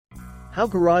How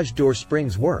garage door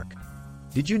springs work.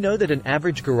 Did you know that an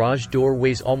average garage door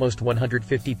weighs almost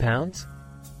 150 pounds?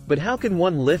 But how can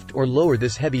one lift or lower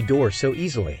this heavy door so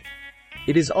easily?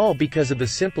 It is all because of the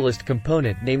simplest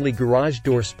component, namely garage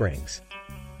door springs.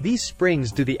 These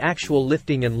springs do the actual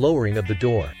lifting and lowering of the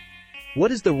door.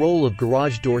 What is the role of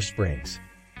garage door springs?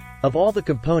 Of all the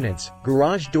components,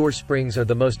 garage door springs are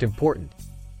the most important.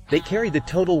 They carry the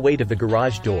total weight of the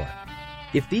garage door.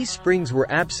 If these springs were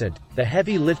absent, the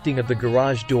heavy lifting of the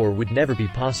garage door would never be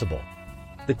possible.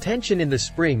 The tension in the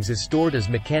springs is stored as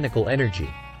mechanical energy.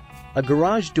 A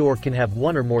garage door can have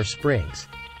one or more springs.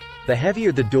 The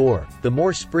heavier the door, the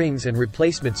more springs and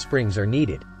replacement springs are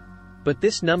needed. But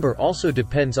this number also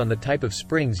depends on the type of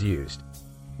springs used.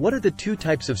 What are the two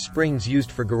types of springs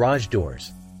used for garage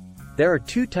doors? There are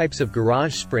two types of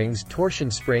garage springs: torsion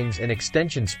springs and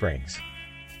extension springs.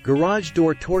 Garage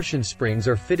door torsion springs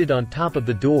are fitted on top of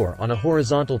the door on a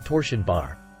horizontal torsion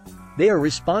bar. They are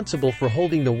responsible for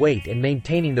holding the weight and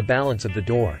maintaining the balance of the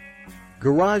door.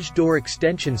 Garage door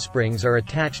extension springs are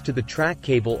attached to the track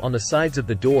cable on the sides of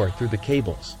the door through the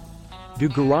cables. Do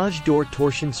garage door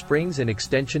torsion springs and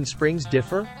extension springs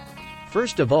differ?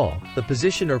 First of all, the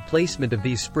position or placement of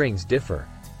these springs differ.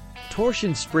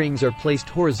 Torsion springs are placed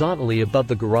horizontally above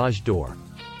the garage door.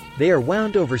 They are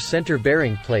wound over center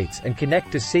bearing plates and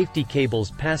connect to safety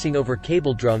cables passing over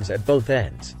cable drums at both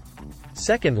ends.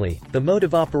 Secondly, the mode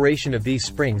of operation of these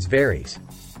springs varies.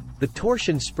 The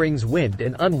torsion springs wind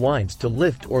and unwinds to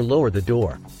lift or lower the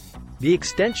door. The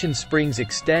extension springs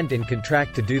extend and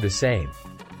contract to do the same.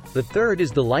 The third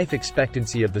is the life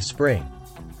expectancy of the spring.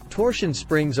 Torsion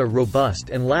springs are robust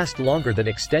and last longer than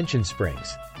extension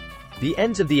springs. The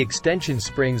ends of the extension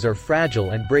springs are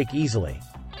fragile and break easily.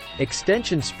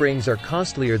 Extension springs are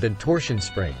costlier than torsion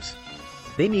springs.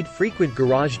 They need frequent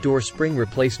garage door spring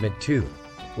replacement too.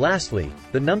 Lastly,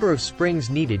 the number of springs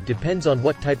needed depends on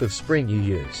what type of spring you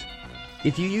use.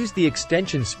 If you use the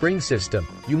extension spring system,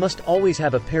 you must always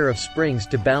have a pair of springs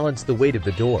to balance the weight of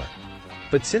the door.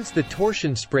 But since the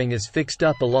torsion spring is fixed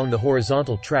up along the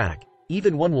horizontal track,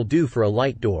 even one will do for a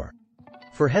light door.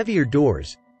 For heavier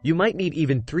doors, you might need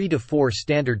even 3 to 4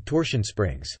 standard torsion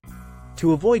springs.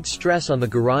 To avoid stress on the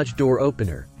garage door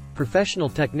opener, professional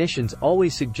technicians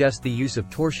always suggest the use of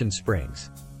torsion springs.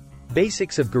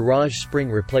 Basics of garage spring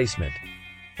replacement.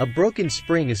 A broken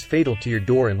spring is fatal to your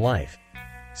door in life.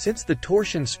 Since the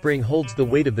torsion spring holds the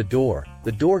weight of the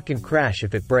door can crash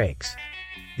if it breaks.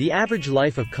 The average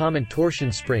life of common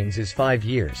torsion springs is 5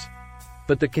 years.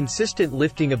 But the consistent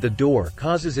lifting of the door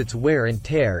causes its wear and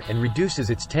tear and reduces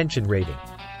its tension rating.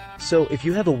 So if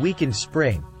you have a weakened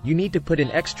spring, you need to put in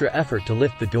extra effort to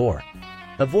lift the door.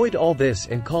 Avoid all this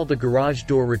and call the garage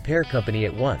door repair company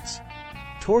at once.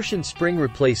 Torsion spring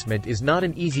replacement is not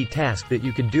an easy task that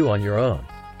you can do on your own.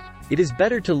 It is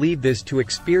better to leave this to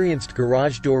experienced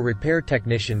garage door repair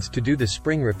technicians to do the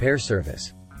spring repair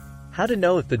service. How to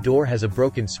know if the door has a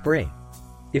broken spring?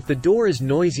 If the door is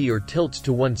noisy or tilts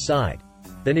to one side,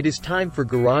 then it is time for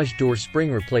garage door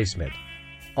spring replacement.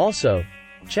 Also,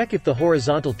 check if the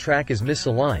horizontal track is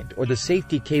misaligned or the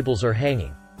safety cables are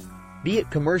hanging. Be it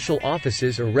commercial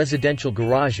offices or residential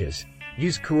garages,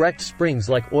 use correct springs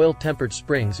like oil-tempered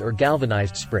springs or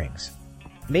galvanized springs.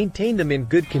 Maintain them in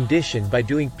good condition by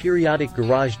doing periodic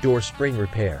garage door spring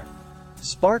repair.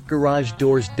 Spark Garage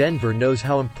Doors Denver knows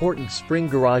how important spring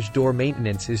garage door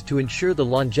maintenance is to ensure the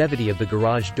longevity of the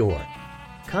garage door.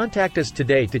 Contact us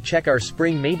today to check our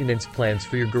spring maintenance plans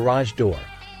for your garage door.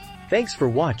 Thanks for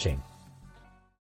watching.